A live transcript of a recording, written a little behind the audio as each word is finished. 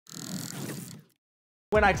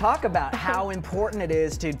When I talk about how important it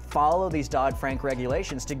is to follow these Dodd-Frank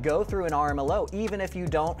regulations, to go through an RMLO, even if you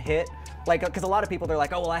don't hit, like, because a lot of people, they're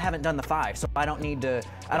like, oh, well, I haven't done the 5, so I don't need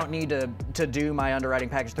to do my underwriting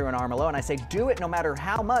package through an RMLO. And I say, do it no matter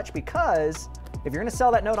how much, because if you're going to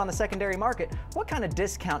sell that note on the secondary market, what kind of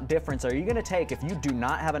discount difference are you going to take if you do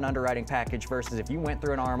not have an underwriting package versus if you went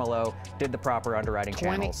through an RMLO, did the proper underwriting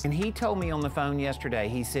channels? And he told me on the phone yesterday,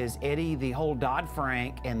 he says, Eddie, the whole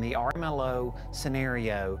Dodd-Frank and the RMLO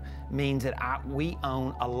scenario means that we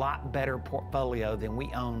own a lot better portfolio than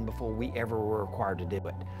we owned before we ever were required to do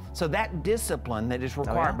it. So that discipline that is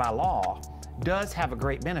required by law does have a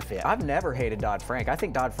great benefit. I've never hated Dodd-Frank. I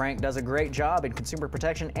think Dodd-Frank does a great job in consumer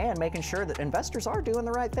protection and making sure that investors are doing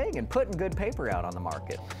the right thing and putting good paper out on the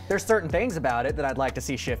market. There's certain things about it that I'd like to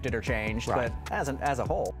see shifted or changed, but as a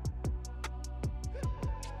whole.